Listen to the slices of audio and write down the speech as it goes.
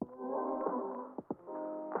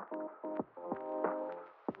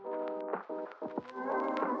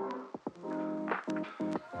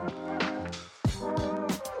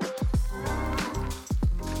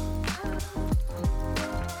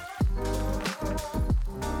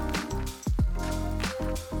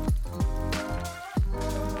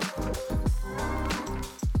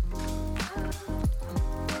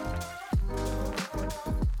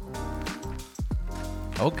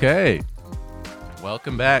Okay,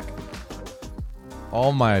 welcome back,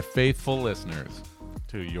 all my faithful listeners,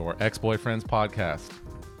 to your ex-boyfriends podcast.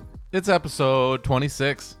 It's episode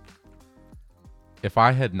 26. If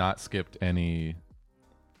I had not skipped any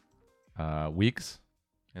weeks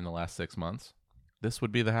in the last 6 months, this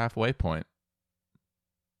would be the halfway point.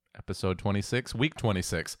 Episode 26, week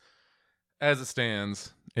 26. As it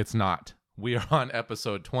stands, it's not. We are on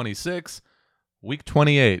episode 26, week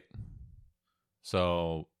 28.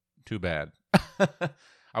 So, too bad.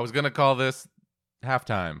 I was going to call this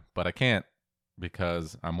halftime, but I can't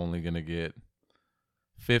because I'm only going to get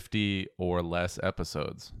 50 or less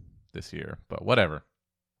episodes this year. But whatever.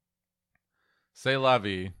 C'est la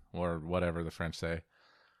vie, or whatever the French say.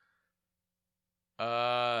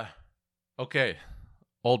 Okay.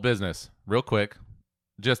 Old business. Real quick.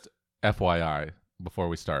 Just FYI before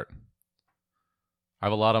we start. I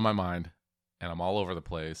have a lot on my mind, and I'm all over the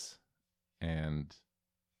place. And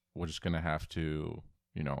we're just going to have to,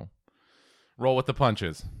 roll with the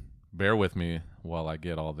punches. Bear with me while I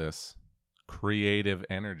get all this creative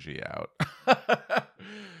energy out.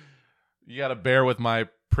 You got to bear with my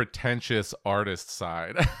pretentious artist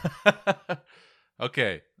side.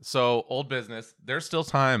 Okay, so old business. There's still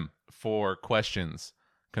time for questions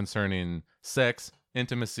concerning sex,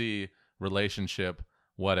 intimacy, relationship,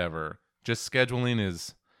 whatever. Just scheduling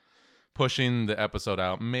is pushing the episode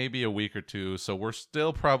out maybe a week or two, so we're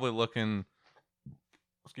still probably looking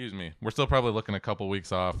a couple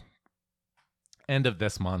weeks off. End of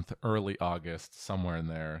this month, early August, somewhere in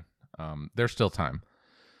there. There's still time.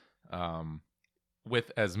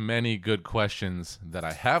 With as many good questions that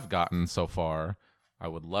I have gotten so far, I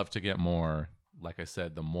would love to get more. Like I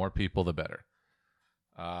said, the more people, the better.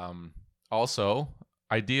 Also,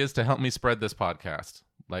 ideas to help me spread this podcast.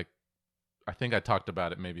 Like, I think I talked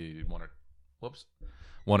about it maybe one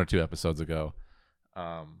or two episodes ago.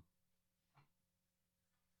 I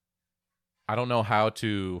don't know how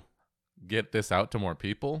to get this out to more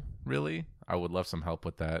people, really. I would love some help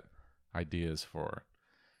with that. Ideas for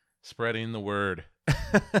spreading the word.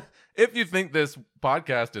 If you think this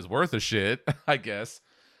podcast is worth a shit, I guess,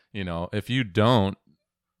 if you don't,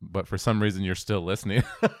 but for some reason you're still listening,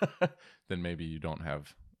 then maybe you don't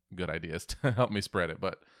have good ideas to help me spread it.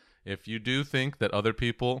 But if you do think that other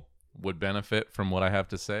people would benefit from what I have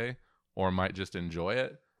to say or might just enjoy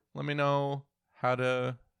it, let me know how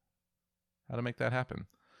to make that happen.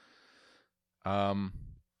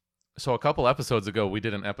 So a couple episodes ago, we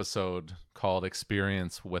did an episode called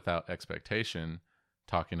Experience Without Expectation,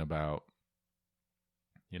 talking about,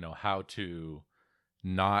 how to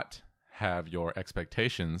not have your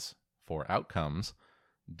expectations for outcomes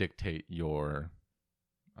dictate your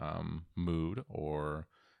mood or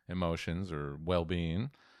emotions or well-being.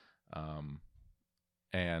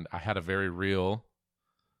 And I had a very real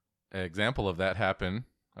example of that happen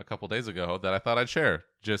a couple days ago that I thought I'd share.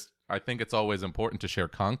 I think it's always important to share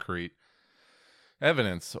concrete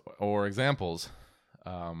evidence or examples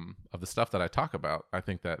of the stuff that I talk about. I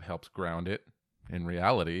think that helps ground it in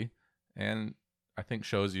reality, and I think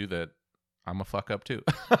shows you that I'm a fuck up too.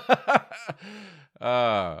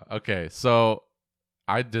 Okay, so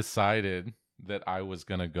I decided that I was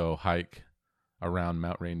going to go hike around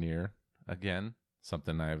Mount Rainier again,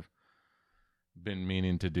 something I've been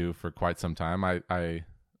meaning to do for quite some time. I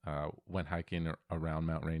went hiking around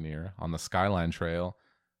Mount Rainier on the Skyline Trail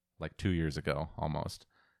like 2 years ago almost,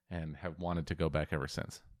 and have wanted to go back ever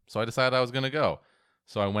since. So I decided I was going to go.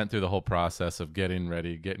 So I went through the whole process of getting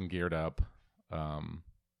ready, getting geared up,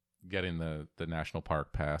 getting the national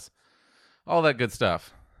park pass, all that good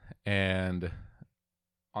stuff. And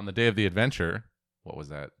on the day of the adventure, what was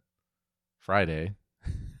that? Friday,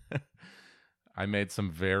 I made some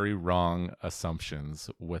very wrong assumptions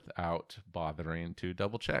without bothering to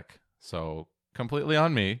double check. So completely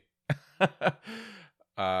on me.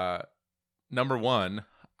 Number one,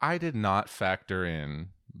 I did not factor in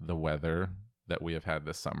the weather that we have had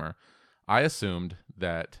this summer. I assumed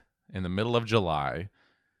that in the middle of July,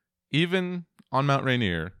 even on Mount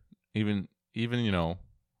Rainier, even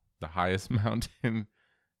the highest mountain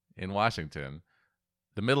in Washington,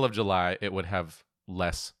 the middle of July, it would have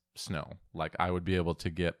less snow. Like, I would be able to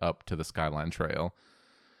get up to the Skyline Trail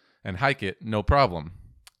and hike it, no problem.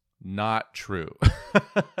 Not true.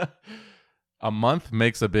 A month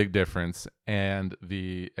makes a big difference, and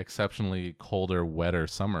the exceptionally colder, wetter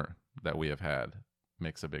summer that we have had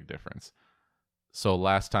makes a big difference. So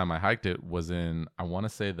last time I hiked it was in, I want to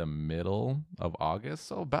say, the middle of August,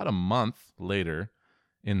 so about a month later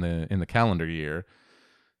in the calendar year.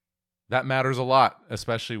 That matters a lot,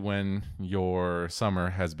 especially when your summer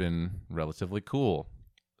has been relatively cool.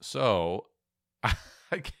 So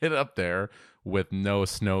I get up there with no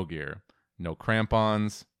snow gear, no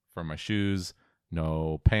crampons for my shoes,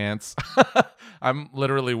 no pants. I'm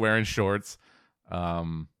literally wearing shorts.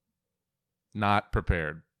 Not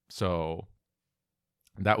prepared. So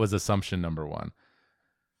that was assumption number one.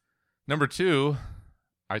 Number two,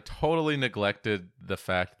 I totally neglected the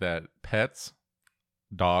fact that pets,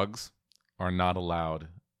 dogs, are not allowed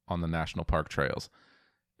on the national park trails.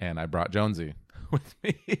 And I brought Jonesy with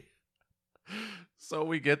me. So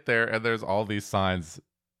we get there and there's all these signs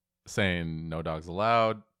saying no dogs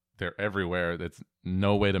allowed. They're everywhere. It's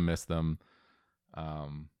no way to miss them.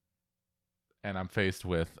 And I'm faced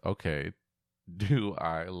with, okay, do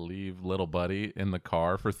I leave little buddy in the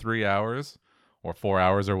car for 3 hours or 4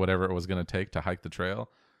 hours or whatever it was going to take to hike the trail?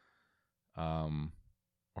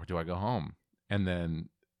 Or do I go home? And then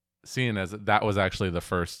seeing as that was actually the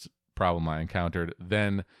first problem I encountered,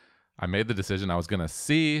 then I made the decision I was going to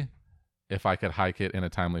see if I could hike it in a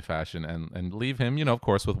timely fashion and leave him, of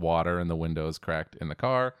course, with water and the windows cracked in the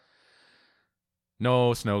car.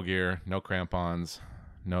 No snow gear, no crampons,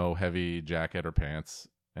 no heavy jacket or pants.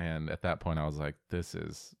 And at that point, I was like, this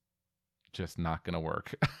is just not going to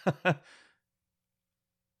work.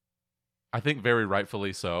 I think very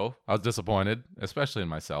rightfully so. I was disappointed, especially in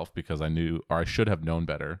myself, because I knew, or I should have known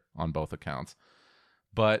better on both accounts.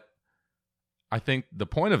 But I think the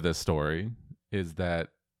point of this story is that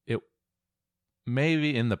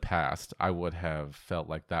maybe in the past, I would have felt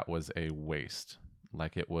like that was a waste,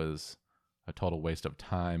 like it was a total waste of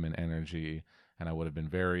time and energy, and I would have been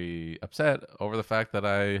very upset over the fact that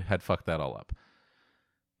I had fucked that all up.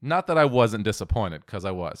 Not that I wasn't disappointed, because I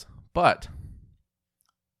was, but,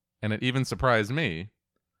 and it even surprised me,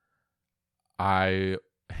 I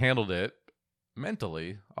handled it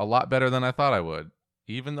mentally a lot better than I thought I would,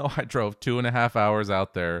 even though I drove 2.5 hours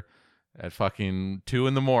out there at fucking 2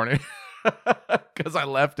 a.m. because I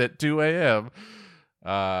left at 2 a.m.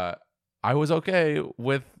 I was okay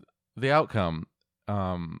with the outcome.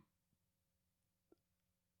 I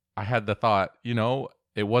had the thought,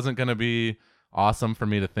 it wasn't going to be awesome for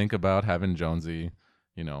me to think about having Jonesy,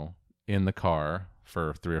 in the car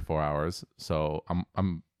for 3 or 4 hours. So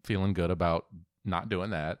I'm feeling good about not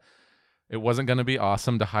doing that. It wasn't going to be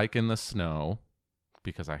awesome to hike in the snow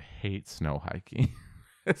because I hate snow hiking,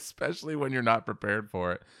 especially when you're not prepared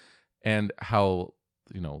for it. And how,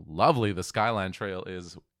 lovely the Skyline Trail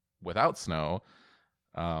is without snow.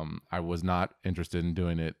 I was not interested in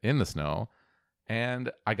doing it in the snow.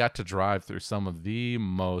 And I got to drive through some of the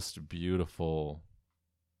most beautiful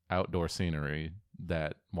outdoor scenery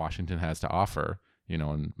that Washington has to offer,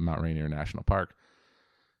 in Mount Rainier National Park.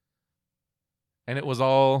 And it was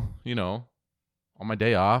all, on my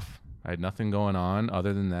day off. I had nothing going on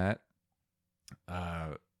other than that.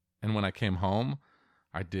 And when I came home,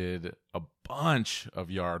 I did a bunch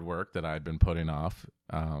of yard work that I'd been putting off.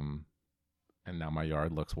 And now my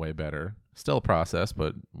yard looks way better. Still a process,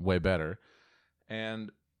 but way better.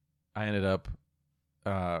 And I ended up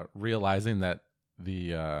realizing that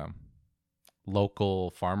the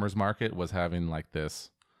local farmers market was having this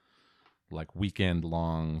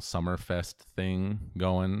weekend-long Summerfest thing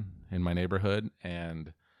going in my neighborhood,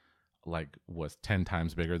 and was 10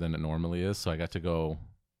 times bigger than it normally is. So I got to go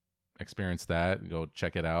experience that, go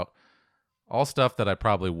check it out. All stuff that I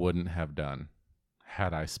probably wouldn't have done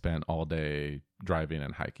had I spent all day driving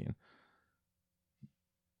and hiking.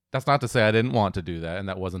 That's not to say I didn't want to do that, and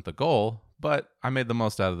that wasn't the goal, but I made the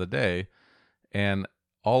most out of the day. And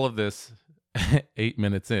all of this, 8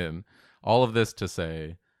 minutes in, all of this to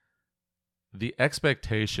say, the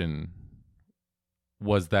expectation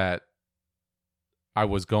was that I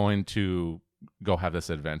was going to go have this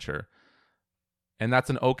adventure. And that's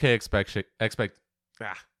an okay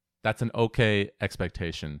that's an okay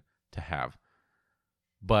expectation to have.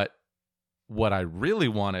 But what I really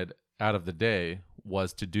wanted out of the day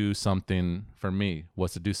was to do something for me,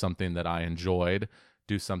 was to do something that I enjoyed,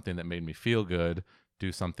 do something that made me feel good,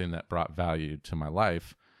 do something that brought value to my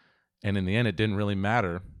life. And in the end, it didn't really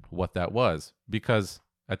matter what that was, because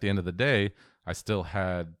at the end of the day, I still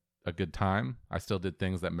had a good time. I still did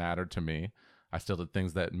things that mattered to me. I still did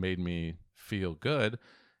things that made me feel good.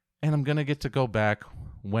 And I'm going to get to go back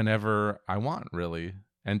whenever I want, really,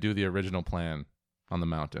 and do the original plan on the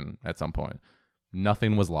mountain at some point.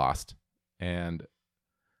 Nothing was lost. And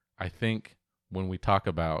I think when we talk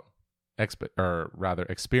about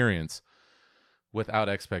experience without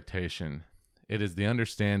expectation, it is the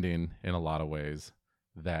understanding in a lot of ways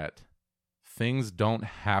that things don't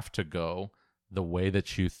have to go the way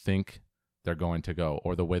that you think they're going to go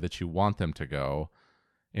or the way that you want them to go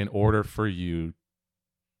in order for you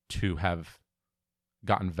to have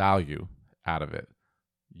gotten value out of it.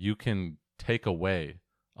 you can take away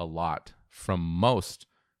a lot from most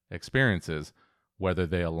experiences, whether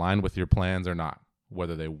they align with your plans or not,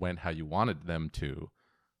 whether they went how you wanted them to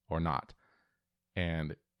or not.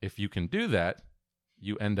 And if you can do that,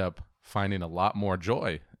 you end up finding a lot more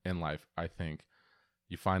joy in life, I think.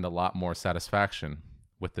 You find a lot more satisfaction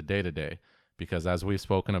with the day-to-day, because as we've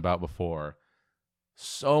spoken about before,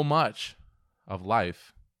 so much of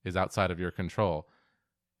life is outside of your control,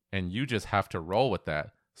 and you just have to roll with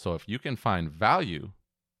that. So if you can find value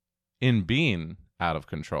in being out of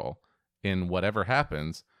control in whatever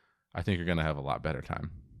happens, I think you're going to have a lot better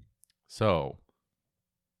time. So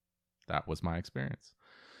that was my experience.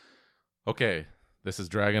 Okay, this is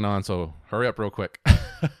dragging on, so hurry up real quick.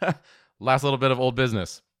 Last little bit of old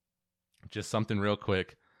business. Just something real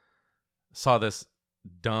quick. Saw this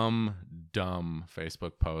dumb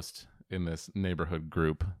Facebook post in this neighborhood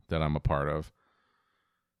group that I'm a part of.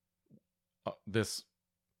 This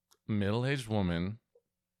middle-aged woman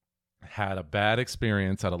had a bad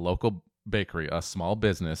experience at a local bakery, a small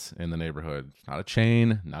business in the neighborhood. Not a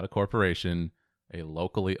chain, not a corporation, a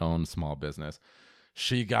locally owned small business.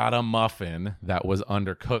 She got a muffin that was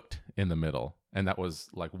undercooked in the middle, and that was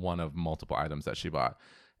like one of multiple items that she bought.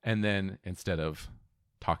 And then instead of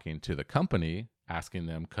talking to the company, asking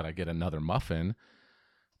them, could I get another muffin,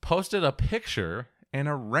 posted a picture and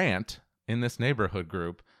a rant in this neighborhood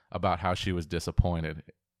group about how she was disappointed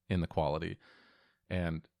in the quality.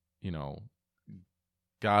 And, you know,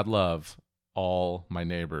 God love all my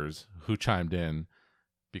neighbors who chimed in,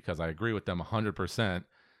 because I agree with them 100%,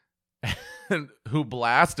 and who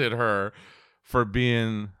blasted her for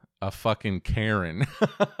being a fucking Karen,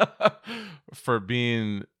 for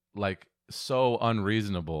being like so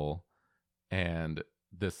unreasonable. And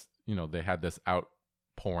this, you know, they had this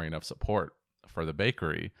outpouring of support for the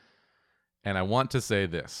bakery. And I want to say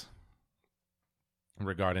this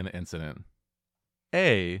regarding the incident.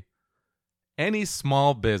 Any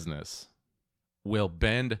small business will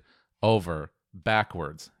bend over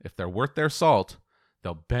backwards. If they're worth their salt,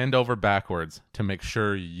 they'll bend over backwards to make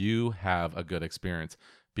sure you have a good experience,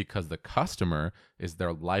 because the customer is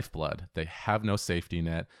their lifeblood. They have no safety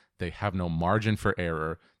net. They have no margin for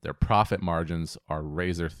error. Their profit margins are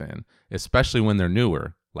razor thin, especially when they're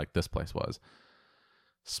newer, like this place was.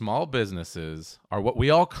 Small businesses are what we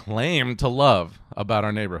all claim to love about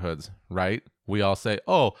our neighborhoods, right? We all say,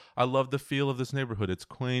 oh, I love the feel of this neighborhood. It's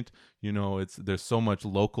quaint. You know, there's so much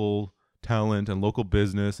local talent and local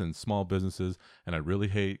business and small businesses, and I really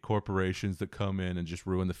hate corporations that come in and just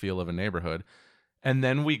ruin the feel of a neighborhood. And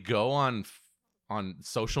then we go on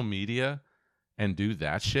social media and do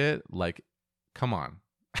that shit. Like, come on.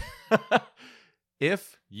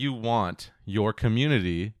 If you want your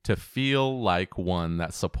community to feel like one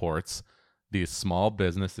that supports these small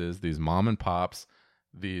businesses, these mom and pops,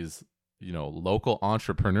 these, you know, local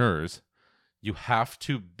entrepreneurs, you have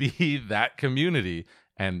to be that community.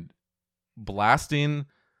 And blasting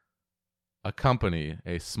a company,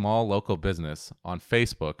 a small local business, on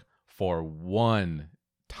Facebook for one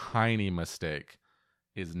tiny mistake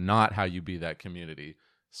is not how you be that community.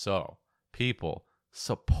 So, people,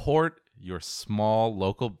 support your small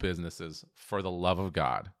local businesses for the love of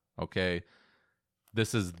God, okay?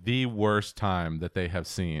 This is the worst time that they have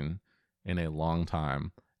seen in a long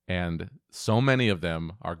time. And so many of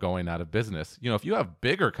them are going out of business. You know, if you have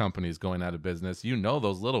bigger companies going out of business, you know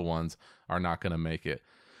those little ones are not going to make it.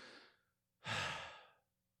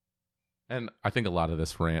 And I think a lot of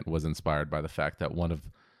this rant was inspired by the fact that one of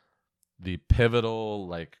the pivotal,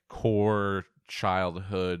 like, core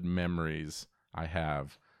childhood memories I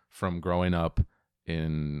have from growing up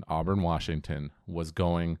in Auburn, Washington, was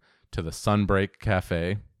going to the Sunbreak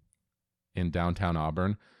Cafe in downtown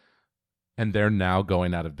Auburn. And they're now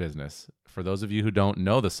going out of business. For those of you who don't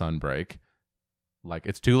know the Sunbreak, like,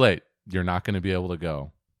 it's too late. You're not going to be able to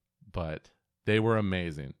go. But they were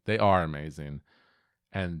amazing. They are amazing.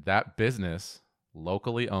 And that business,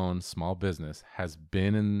 locally owned small business, has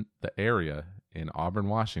been in the area in Auburn,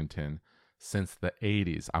 Washington since the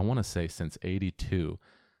 80s. I want to say since 82.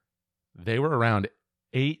 They were around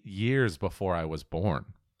 8 years before I was born.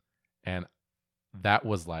 And that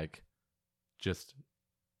was like just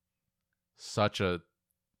such a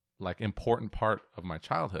like important part of my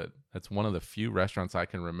childhood. That's one of the few restaurants I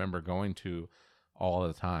can remember going to all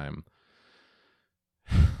the time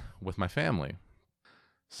with my family.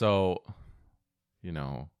 So, you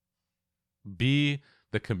know, be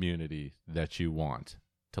the community that you want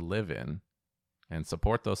to live in and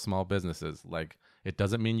support those small businesses. Like, it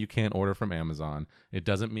doesn't mean you can't order from Amazon. It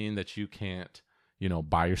doesn't mean that you can't, you know,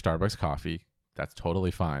 buy your Starbucks coffee. That's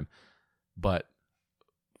totally fine. But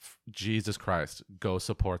Jesus Christ, go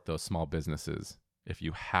support those small businesses. If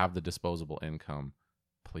you have the disposable income,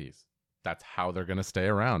 please. That's how they're going to stay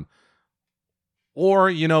around. Or,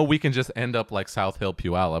 we can just end up like South Hill,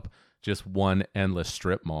 Puyallup, just one endless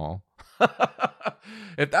strip mall.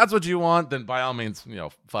 If that's what you want, then by all means,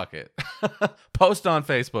 fuck it. Post on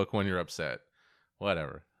Facebook when you're upset.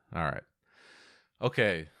 Whatever. All right.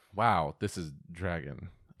 Okay. Wow. This is dragging.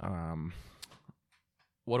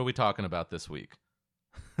 What are we talking about this week?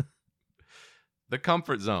 The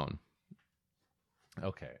comfort zone.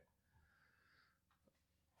 Okay.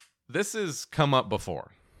 This has come up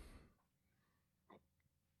before.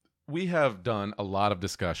 We have done a lot of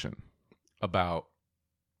discussion about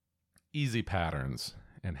easy patterns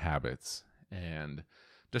and habits and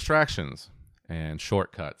distractions and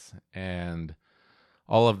shortcuts and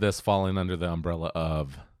all of this falling under the umbrella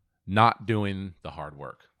of not doing the hard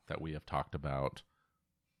work that we have talked about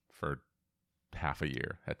for half a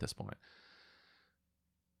year at this point.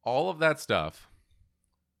 All of that stuff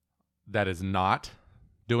that is not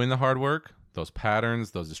doing the hard work, those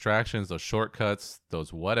patterns, those distractions, those shortcuts,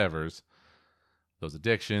 those whatevers, those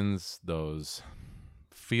addictions, those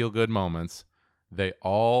feel-good moments, they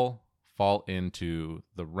all fall into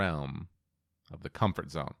the realm of the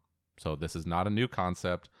comfort zone. So this is not a new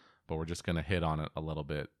concept, but we're just going to hit on it a little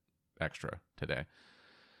bit extra today.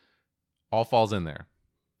 All falls in there.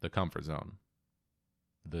 The comfort zone.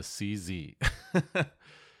 The CZ.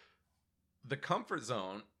 The comfort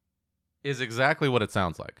zone is exactly what it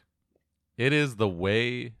sounds like. It is the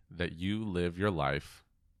way that you live your life,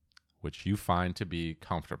 which you find to be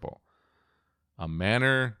comfortable. A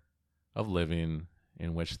manner of living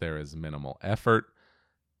in which there is minimal effort,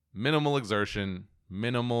 minimal exertion,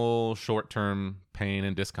 minimal short-term pain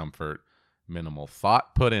and discomfort, minimal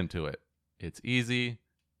thought put into it. It's easy.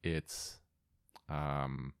 It's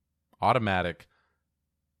automatic.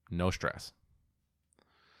 No stress.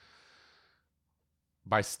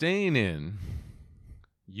 By staying in,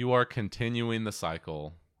 you are continuing the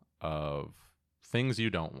cycle of things you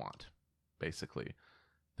don't want, basically.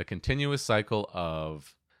 The continuous cycle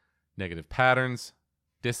of negative patterns,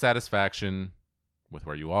 dissatisfaction with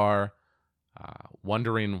where you are,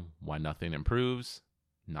 wondering why nothing improves,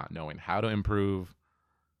 not knowing how to improve,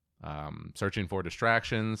 searching for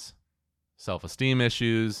distractions, self-esteem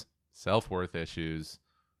issues, self-worth issues,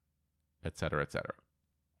 etc., etc.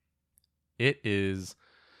 It is,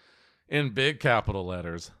 in big capital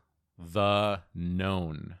letters, the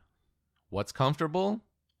known. What's comfortable?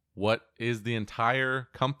 What is the entire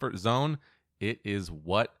comfort zone? It is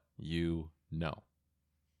what you know.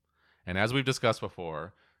 And as we've discussed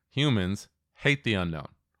before, humans hate the unknown.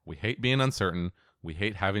 We hate being uncertain. We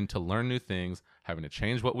hate having to learn new things, having to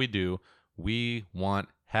change what we do. We want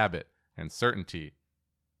habit and certainty,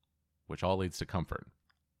 which all leads to comfort.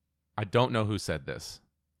 I don't know who said this,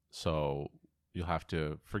 so you'll have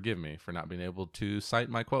to forgive me for not being able to cite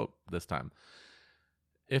my quote this time.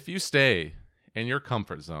 If you stay in your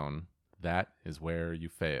comfort zone, that is where you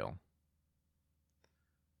fail.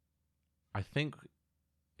 I think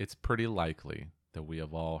it's pretty likely that we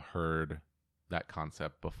have all heard that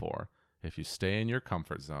concept before. If you stay in your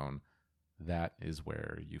comfort zone, that is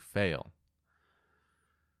where you fail.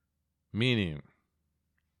 Meaning,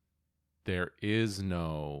 there is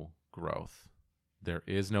no growth. There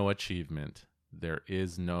is no achievement. There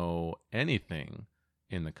is no anything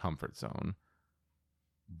in the comfort zone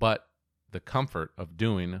but the comfort of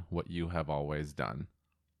doing what you have always done.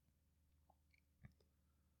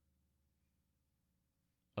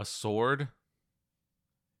 A sword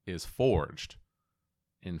is forged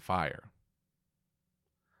in fire.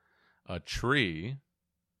 A tree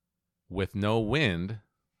with no wind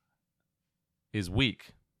is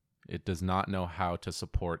weak. It does not know how to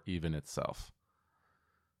support even itself.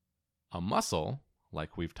 A muscle,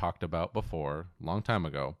 like we've talked about before, a long time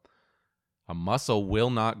ago, a muscle will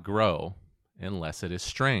not grow unless it is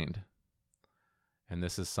strained. And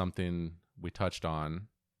this is something we touched on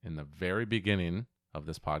in the very beginning of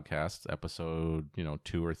this podcast, episode,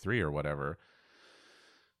 2 or 3 or whatever.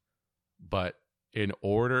 But in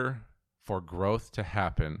order for growth to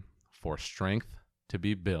happen, for strength to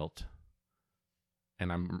be built,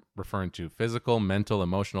 and I'm referring to physical, mental,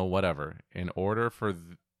 emotional, whatever, in order for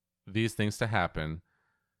these things to happen,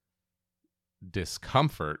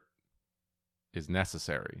 discomfort is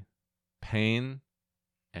necessary. Pain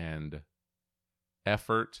and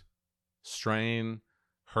effort, strain,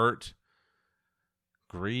 hurt,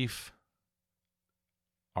 grief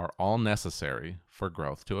are all necessary for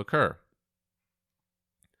growth to occur.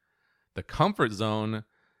 The comfort zone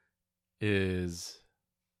is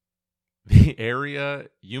the area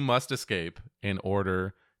you must escape in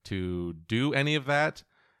order to do any of that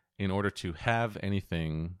in order to have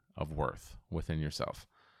anything of worth within yourself.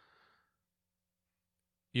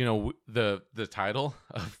 You know, the title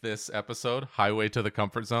of this episode, Highway to the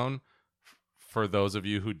Comfort Zone, for those of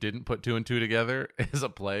you who didn't put two and two together, is a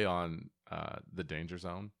play on The Danger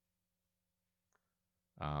Zone,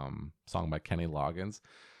 song by Kenny Loggins.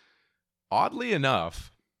 Oddly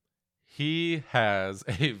enough, he has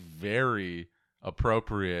a very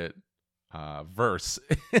appropriate verse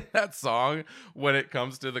in that song when it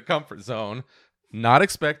comes to the comfort zone. Not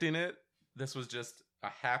expecting it. This was just a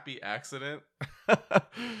happy accident.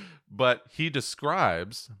 But he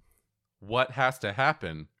describes what has to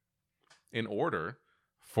happen in order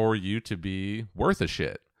for you to be worth a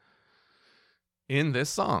shit. In this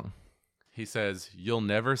song, he says, "You'll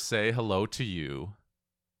never say hello to you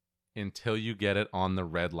until you get it on the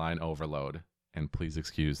red line overload." And please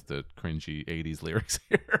excuse the cringy 80s lyrics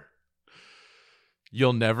here.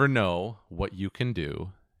 "You'll never know what you can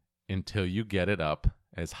do until you get it up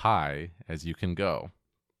as high as you can go."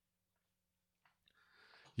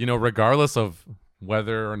 You know, regardless of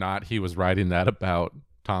whether or not he was writing that about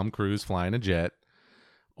Tom Cruise flying a jet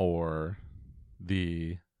or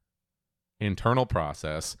the internal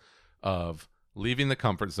process of leaving the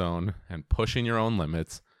comfort zone and pushing your own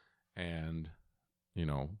limits and, you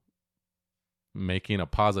know, making a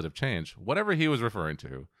positive change, whatever he was referring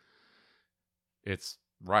to, it's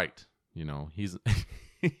right. You know, he's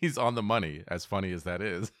he's on the money, as funny as that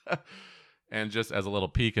is. And just as a little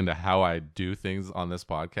peek into how I do things on this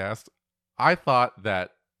podcast, I thought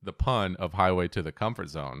that the pun of Highway to the Comfort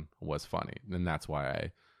Zone was funny. And that's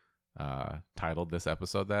why I titled this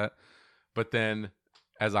episode that. But then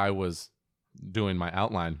as I was doing my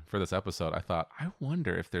outline for this episode, I thought, I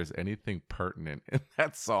wonder if there's anything pertinent in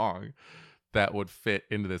that song that would fit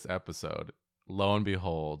into this episode. Lo and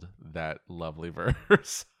behold, that lovely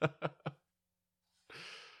verse.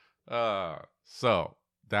 So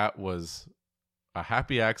that was a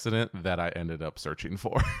happy accident that I ended up searching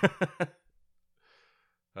for.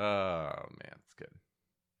 Oh, man, it's good.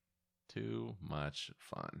 Too much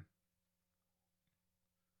fun.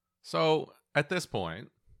 So at this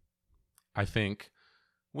point, I think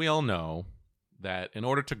we all know that in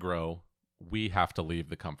order to grow, we have to leave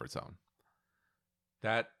the comfort zone.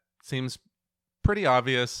 That seems pretty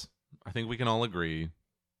obvious. I think we can all agree.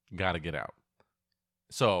 Got to get out.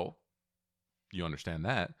 So you understand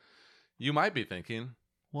that. You might be thinking,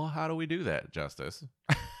 well, how do we do that, Justice?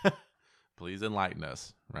 Please enlighten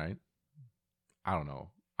us, right? I don't know.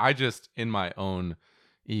 I just, in my own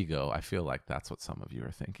ego, I feel like that's what some of you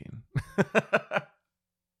are thinking.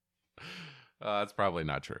 That's probably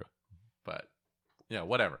not true. But, yeah,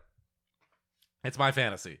 whatever. It's my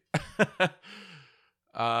fantasy.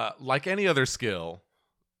 Like any other skill,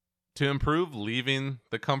 to improve leaving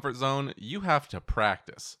the comfort zone, you have to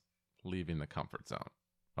practice leaving the comfort zone.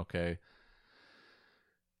 Okay?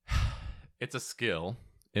 It's a skill.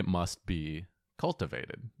 It must be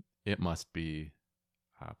cultivated. It must be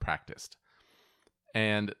practiced.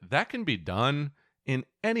 And that can be done in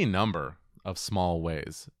any number of small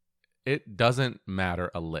ways. It doesn't matter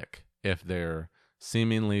a lick if they're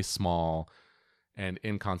seemingly small and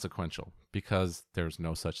inconsequential, because there's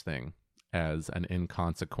no such thing as an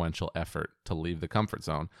inconsequential effort to leave the comfort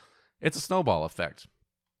zone. It's a snowball effect.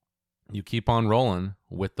 You keep on rolling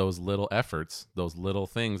with those little efforts, those little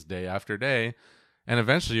things day after day, and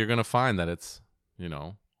eventually you're going to find that it's, you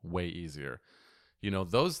know, way easier. You know,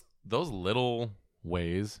 those little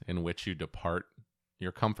ways in which you depart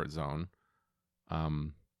your comfort zone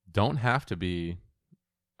don't have to be,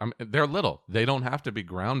 they're little. They don't have to be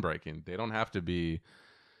groundbreaking. They don't have to be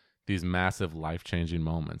these massive life-changing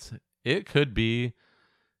moments. It could be,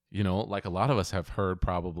 you know, like a lot of us have heard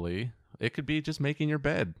probably, it could be just making your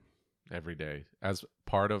bed every day as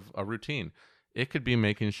part of a routine. It could be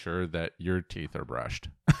making sure that your teeth are brushed.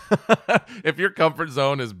 If your comfort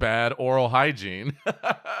zone is bad oral hygiene,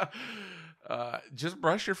 just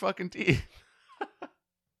brush your fucking teeth.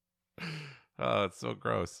 Oh, it's so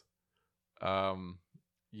gross.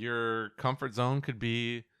 Your comfort zone could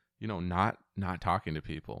be, you know, not talking to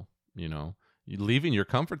people. You know, leaving your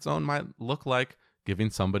comfort zone might look like giving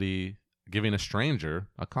a stranger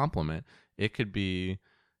a compliment. It could be,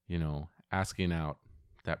 you know, asking out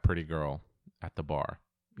that pretty girl at the bar.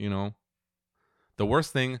 You know, the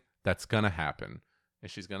worst thing that's going to happen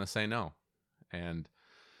is she's going to say no. And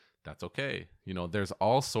that's okay. You know, there's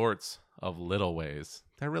all sorts of little ways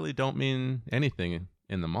that really don't mean anything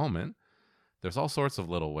in the moment. There's all sorts of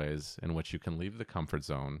little ways in which you can leave the comfort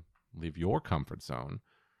zone, leave your comfort zone,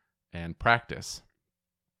 and practice.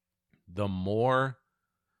 The more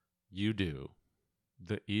you do,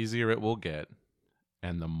 the easier it will get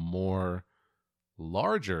and the more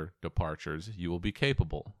larger departures you will be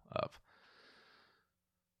capable of.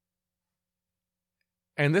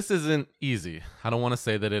 And this isn't easy. I don't want to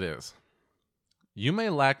say that it is. You may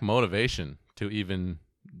lack motivation to even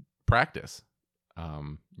practice.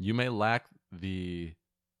 You may lack the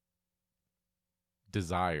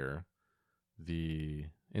desire, the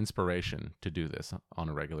inspiration to do this on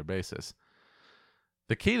a regular basis.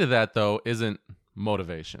 The key to that, though, isn't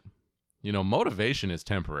motivation. Motivation is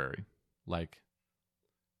temporary. Like,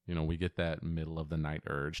 we get that middle of the night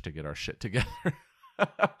urge to get our shit together.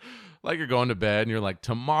 Like you're going to bed and you're like,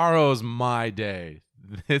 tomorrow's my day.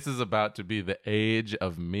 This is about to be the age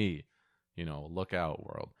of me. Look out,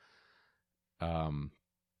 world.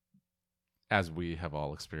 As we have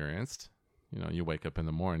all experienced, you wake up in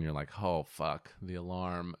the morning, you're like, oh, fuck, the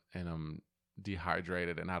alarm, and I'm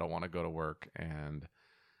dehydrated and I don't want to go to work, and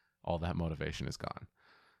all that motivation is gone.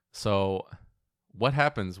 So what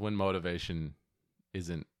happens when motivation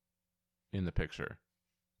isn't in the picture?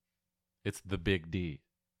 It's the big D.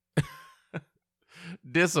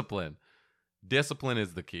 Discipline. Discipline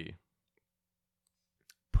is the key.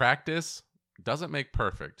 Practice doesn't make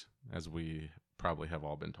perfect, as we probably have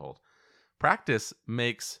all been told. Practice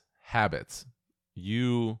makes habits.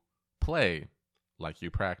 You play like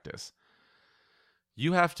you practice.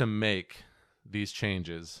 You have to make these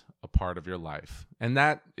changes a part of your life. And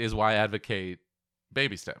that is why I advocate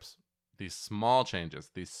baby steps. These small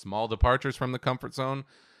changes, these small departures from the comfort zone,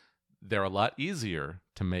 they're a lot easier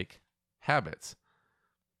to make habits.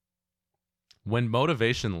 When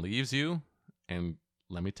motivation leaves you, and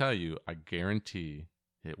let me tell you, I guarantee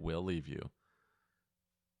it will leave you,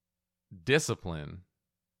 discipline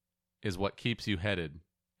is what keeps you headed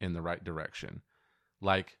in the right direction.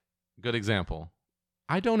 Like, good example,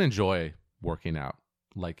 I don't enjoy working out,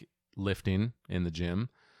 like lifting in the gym.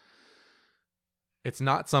 It's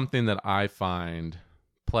not something that I find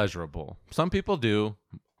pleasurable. Some people do.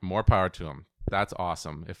 More power to them. That's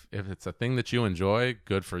awesome. If it's a thing that you enjoy,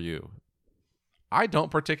 good for you. I don't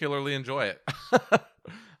particularly enjoy it.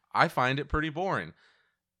 I find it pretty boring.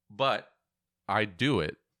 But I do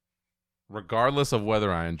it. Regardless of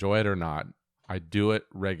whether I enjoy it or not, I do it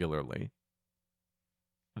regularly.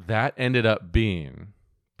 That ended up being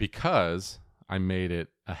because I made it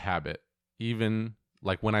a habit. Even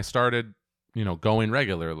like when I started, going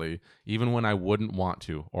regularly, even when I wouldn't want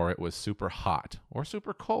to, or it was super hot or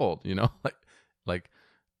super cold, like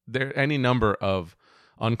there are any number of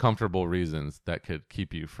uncomfortable reasons that could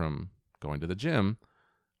keep you from going to the gym.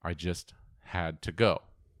 I just had to go.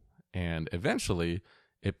 And eventually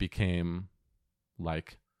it became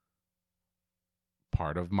like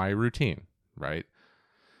part of my routine, right?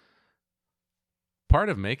 Part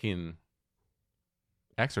of making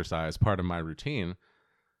exercise part of my routine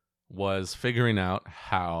was figuring out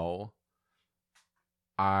how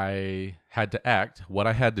I had to act, what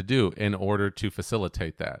I had to do in order to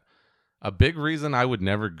facilitate that. A big reason I would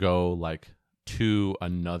never go like to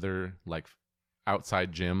another like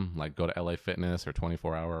outside gym, like go to LA Fitness or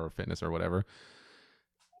 24-hour Fitness or whatever,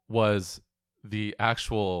 was the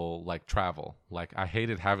actual like travel. Like I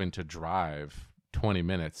hated having to drive 20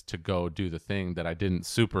 minutes to go do the thing that I didn't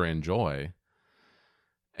super enjoy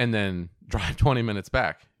and then drive 20 minutes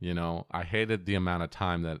back. I hated the amount of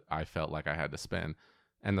time that I felt like I had to spend.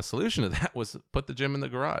 And the solution to that was put the gym in the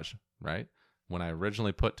garage, right? When I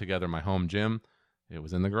originally put together my home gym, it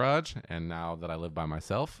was in the garage. And now that I live by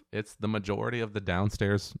myself, it's the majority of the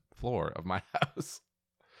downstairs floor of my house.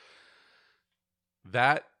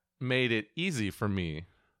 That made it easy for me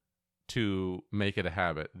to make it a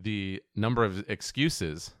habit. The number of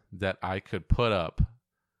excuses that I could put up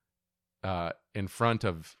in front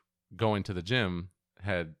of going to the gym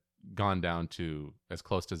had gone down to as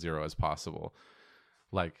close to zero as possible.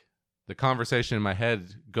 Like the conversation in my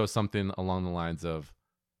head goes something along the lines of,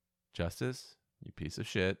 Justice, you piece of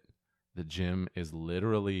shit, the gym is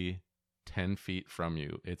literally 10 feet from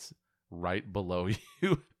you. It's right below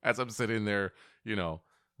you as I'm sitting there,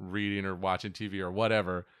 reading or watching TV or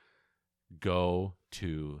whatever. Go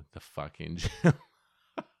to the fucking gym.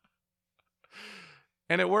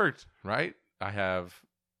 And it worked, right? I have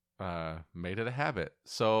made it a habit.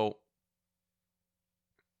 So,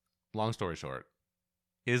 long story short,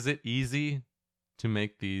 is it easy to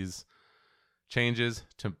make these changes,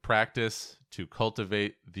 to practice, to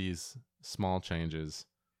cultivate these small changes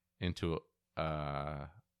into a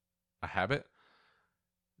habit?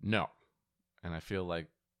 No. And I feel like,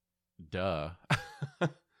 duh,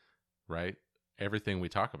 right? Everything we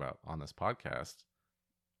talk about on this podcast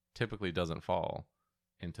typically doesn't fall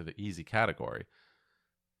into the easy category.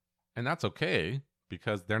 And that's okay,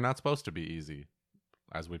 because they're not supposed to be easy.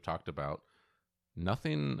 As we've talked about,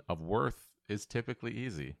 nothing of worth is typically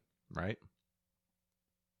easy, right?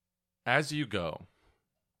 As you go,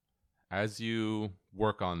 as you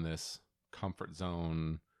work on this comfort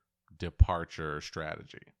zone departure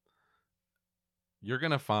strategy, you're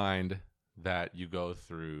going to find that you go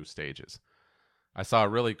through stages. I saw a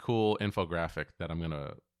really cool infographic that I'm going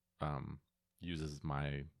to use as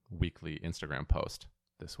my weekly Instagram post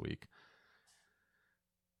this week.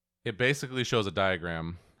 It basically shows a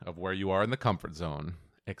diagram of where you are in the comfort zone,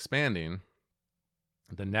 expanding.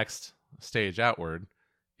 The next stage outward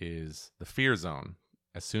is the fear zone.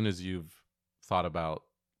 As soon as you've thought about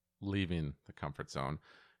leaving the comfort zone,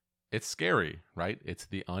 it's scary, right? It's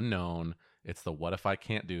the unknown. It's the what if I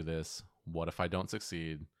can't do this? What if I don't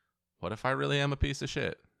succeed? What if I really am a piece of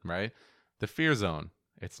shit, right? The fear zone.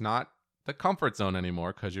 It's not the comfort zone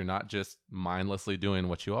anymore because you're not just mindlessly doing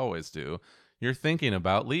what you always do. You're thinking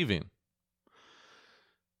about leaving.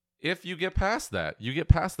 If you get past that, you get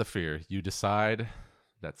past the fear, you decide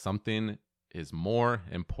that something is more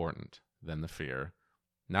important than the fear.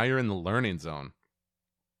 Now you're in the learning zone.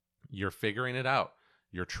 You're figuring it out.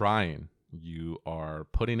 You're trying. You are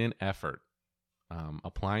putting in effort,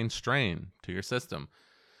 applying strain to your system.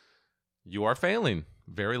 You are failing.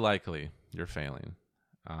 Very likely you're failing.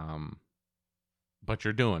 But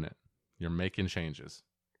you're doing it. You're making changes.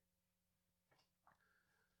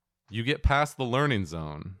 You get past the learning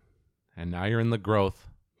zone, and now you're in the growth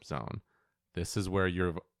zone. This is where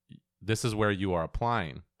you are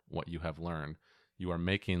applying what you have learned. You are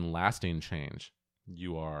making lasting change.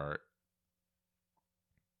 You are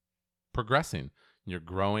progressing. You're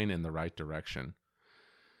growing in the right direction.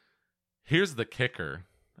 Here's the kicker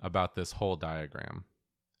about this whole diagram.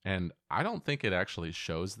 And I don't think it actually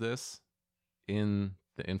shows this in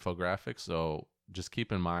the infographic. So just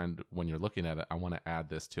keep in mind when you're looking at it, I want to add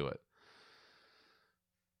this to it.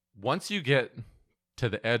 Once you get to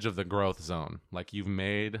the edge of the growth zone, like you've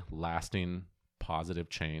made lasting positive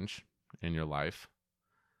change in your life,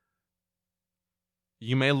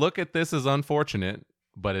 you may look at this as unfortunate,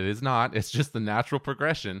 but it is not. It's just the natural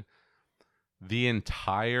progression. The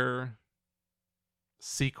entire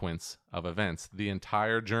sequence of events, the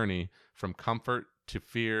entire journey from comfort to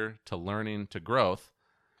fear to learning to growth,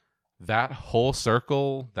 that whole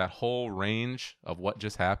circle, that whole range of what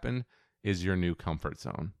just happened is your new comfort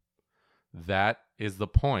zone. That is the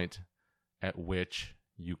point at which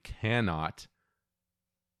you cannot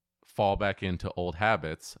fall back into old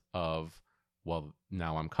habits of, well,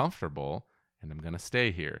 now I'm comfortable and I'm going to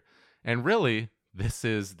stay here. And really, this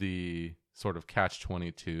is the sort of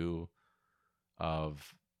catch-22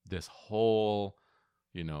 of this whole,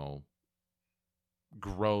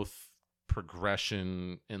 growth,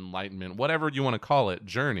 progression, enlightenment, whatever you want to call it,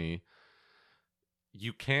 journey.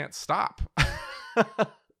 You can't stop.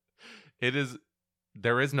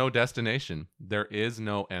 There is no destination. There is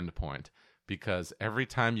no end point, because every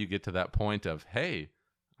time you get to that point of, hey,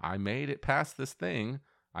 I made it past this thing,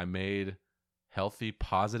 I made healthy,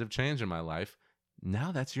 positive change in my life.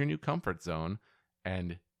 Now that's your new comfort zone,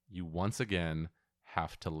 and you once again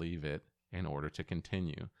have to leave it in order to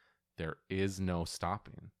continue. There is no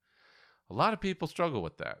stopping. A lot of people struggle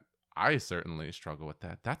with that. I certainly struggle with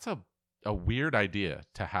that. That's a weird idea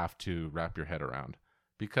to have to wrap your head around,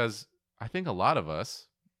 because I think a lot of us,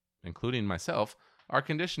 including myself, are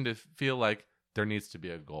conditioned to feel like there needs to be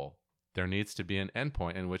a goal. There needs to be an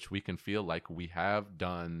endpoint in which we can feel like we have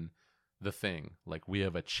done the thing, like we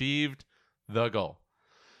have achieved the goal.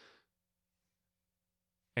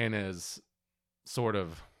 And as sort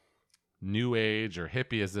of new age or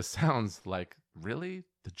hippie as this sounds, like, really?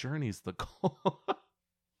 The journey's the goal?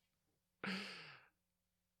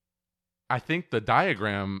 I think the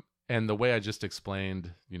diagram and the way I just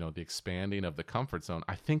explained, the expanding of the comfort zone,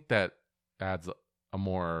 I think that adds a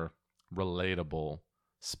more relatable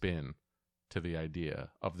spin to the idea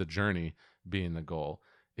of the journey being the goal.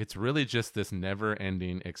 It's really just this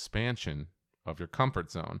never-ending expansion of your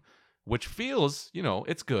comfort zone, which feels,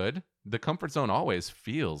 it's good. The comfort zone always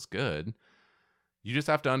feels good. You just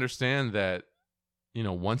have to understand that,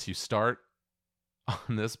 once you start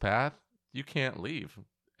on this path, you can't leave.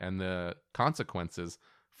 And the consequences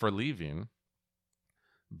for leaving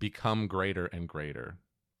become greater and greater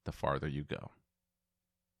the farther you go.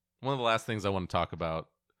 One of the last things I want to talk about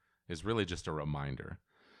is really just a reminder,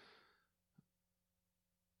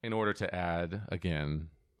 in order to add, again,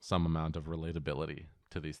 some amount of relatability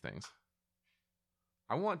to these things.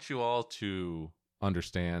 I want you all to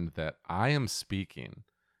understand that I am speaking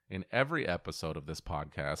in every episode of this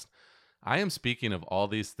podcast. I am speaking of all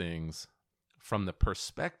these things from the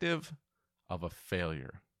perspective of a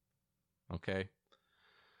failure. Okay?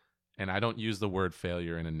 And I don't use the word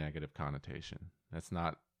failure in a negative connotation. That's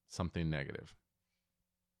not something negative.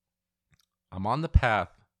 I'm on the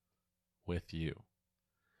path with you.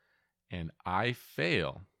 And I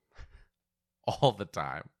fail all the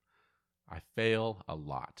time. I fail a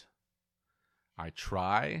lot. I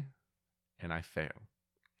try and I fail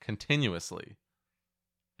continuously.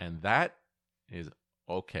 And that is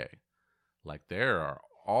okay. Like, there are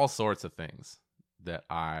all sorts of things that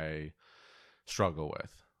I struggle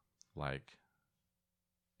with. Like,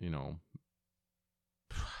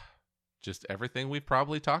 just everything we've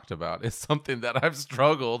probably talked about is something that I've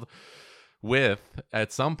struggled with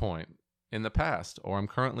at some point in the past, or I'm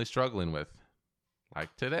currently struggling with.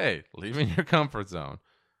 Like today, leaving your comfort zone,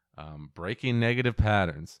 breaking negative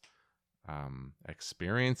patterns,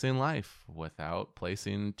 experiencing life without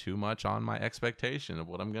placing too much on my expectation of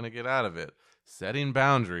what I'm going to get out of it, setting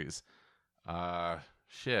boundaries,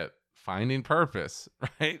 finding purpose,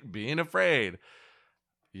 right? Being afraid.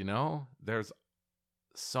 There's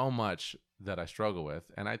so much that I struggle with.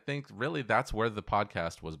 And I think really that's where the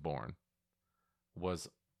podcast was born, was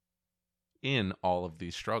in all of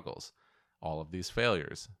these struggles, all of these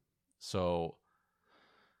failures. So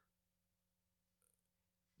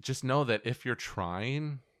just know that if you're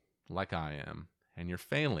trying like I am, and you're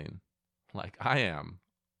failing like I am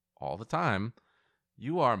all the time,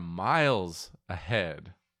 you are miles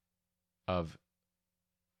ahead of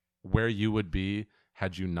where you would be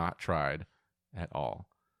had you not tried at all.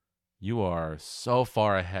 You are so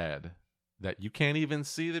far ahead that you can't even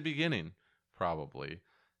see the beginning, probably.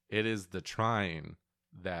 It is the trying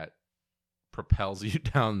that propels you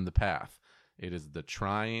down the path. It is the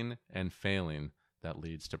trying and failing that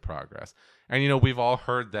leads to progress. And we've all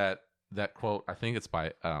heard that quote. I think it's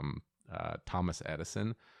by Thomas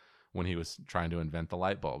Edison, when he was trying to invent the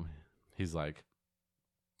light bulb. He's like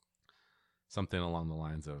something along the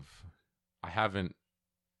lines of, I haven't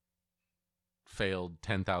failed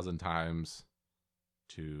 10,000 times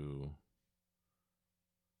to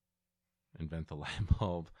invent the light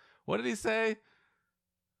bulb. What did he say?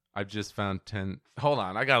 I've just found 10. Hold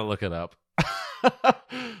on, I gotta look it up.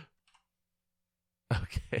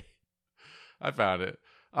 Okay, I found it.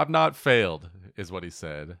 I've not failed, is what he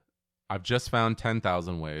said. I've just found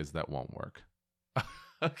 10,000 ways that won't work.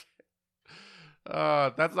 Okay.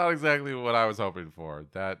 That's not exactly what I was hoping for.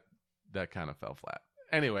 That kind of fell flat.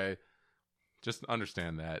 Anyway, just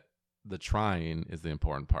understand that the trying is the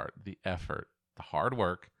important part. The effort, the hard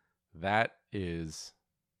work, that is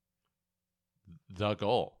the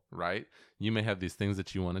goal, right? You may have these things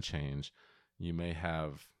that you want to change. You may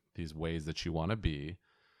have these ways that you want to be.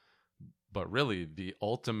 But really, the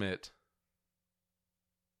ultimate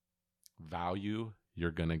value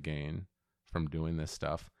you're going to gain from doing this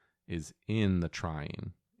stuff is in the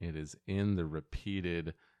trying. It is in the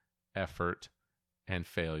repeated effort and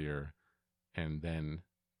failure, and then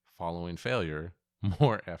following failure,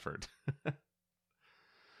 more effort.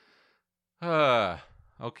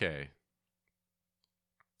 Okay.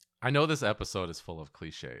 I know this episode is full of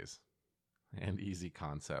cliches and easy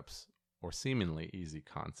concepts, or seemingly easy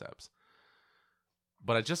concepts.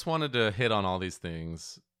 But I just wanted to hit on all these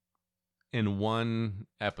things in one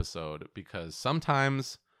episode, because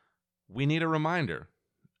sometimes we need a reminder,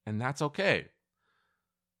 and that's okay.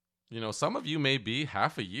 Some of you may be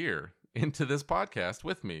half a year into this podcast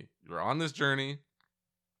with me. You're on this journey,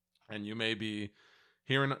 and you may be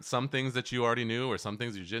hearing some things that you already knew or some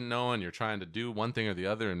things you didn't know, and you're trying to do one thing or the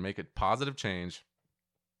other and make a positive change.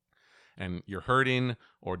 And you're hurting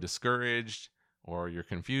or discouraged or you're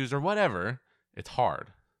confused or whatever. It's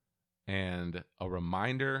hard. And a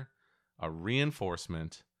reminder, a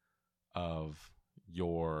reinforcement of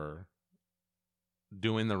your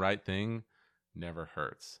doing the right thing never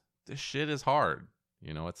hurts. This shit is hard.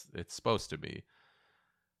 It's supposed to be.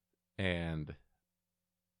 And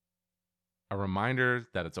a reminder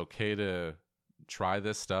that it's okay to try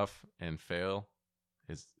this stuff and fail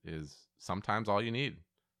is sometimes all you need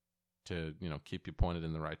to, keep you pointed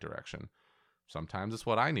in the right direction. Sometimes it's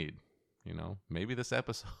what I need. Maybe this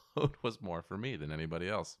episode was more for me than anybody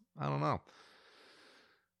else. I don't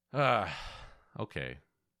know. Okay.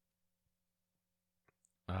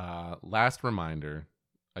 Last reminder.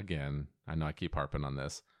 Again, I know I keep harping on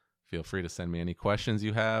this. Feel free to send me any questions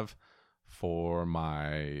you have for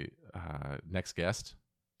my next guest,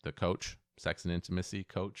 the coach, sex and intimacy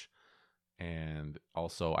coach, and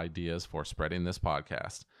also ideas for spreading this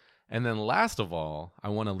podcast. And then last of all, I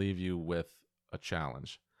want to leave you with a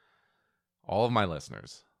challenge. All of my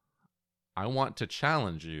listeners, I want to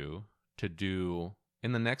challenge you to do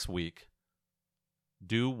in the next week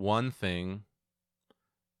Do one thing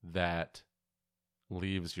that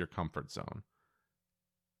leaves your comfort zone.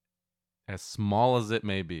 As small as it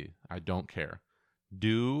may be, I don't care.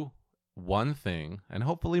 Do one thing, and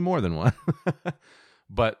hopefully more than one.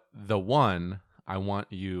 But the one I want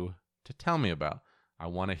you to tell me about. I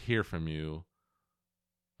want to hear from you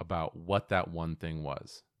about what that one thing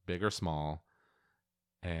was, big or small.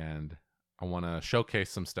 And I want to showcase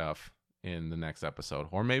some stuff in the next episode,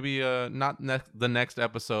 or maybe not the next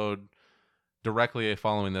episode directly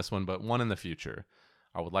following this one, but one in the future.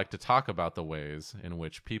 I would like to talk about the ways in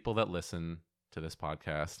which people that listen to this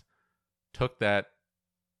podcast took that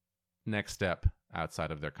next step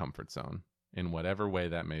outside of their comfort zone in whatever way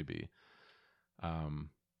that may be.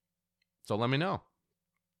 So let me know.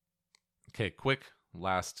 Okay, quick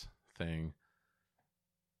last thing.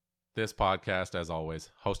 This podcast, as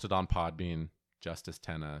always, hosted on Podbean,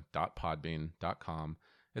 justicetenna.podbean.com.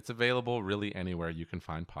 It's available really anywhere you can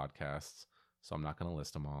find podcasts, so I'm not going to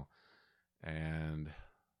list them all. And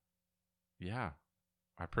yeah,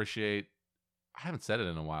 I haven't said it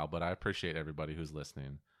in a while, but I appreciate everybody who's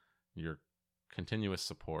listening. Your continuous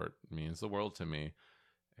support means the world to me.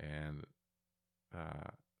 And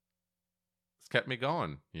it's kept me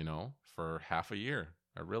going, for half a year.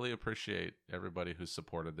 I really appreciate everybody who's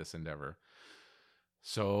supported this endeavor.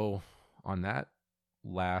 So on that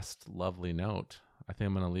last lovely note, I think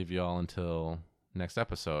I'm going to leave you all until next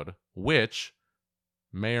episode, which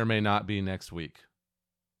may or may not be next week.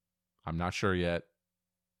 I'm not sure yet.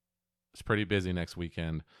 It's pretty busy next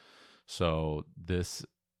weekend. So this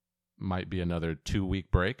might be another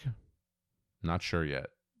 2-week break. Not sure yet,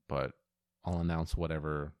 but I'll announce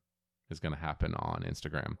whatever is going to happen on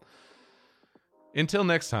Instagram. Until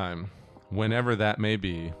next time, whenever that may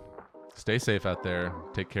be, stay safe out there,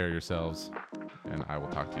 take care of yourselves, and I will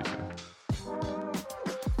talk to you soon.